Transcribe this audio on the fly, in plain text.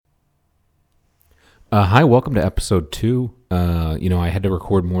Hi, welcome to episode 2. I had to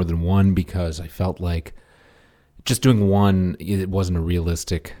record more than one because I felt like just doing one, it wasn't a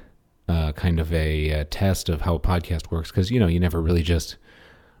realistic kind of a test of how a podcast works because, you never really just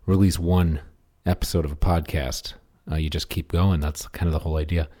release one episode of a podcast. You just keep going. That's kind of the whole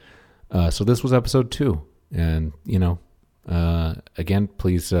idea. So this was episode 2. And, again,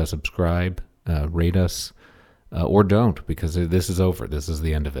 please subscribe, rate us. Or don't, because this is over. This is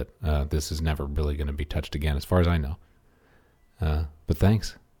the end of it. This is never really going to be touched again, as far as I know. But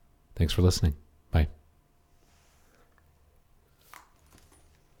thanks. Thanks for listening. Bye.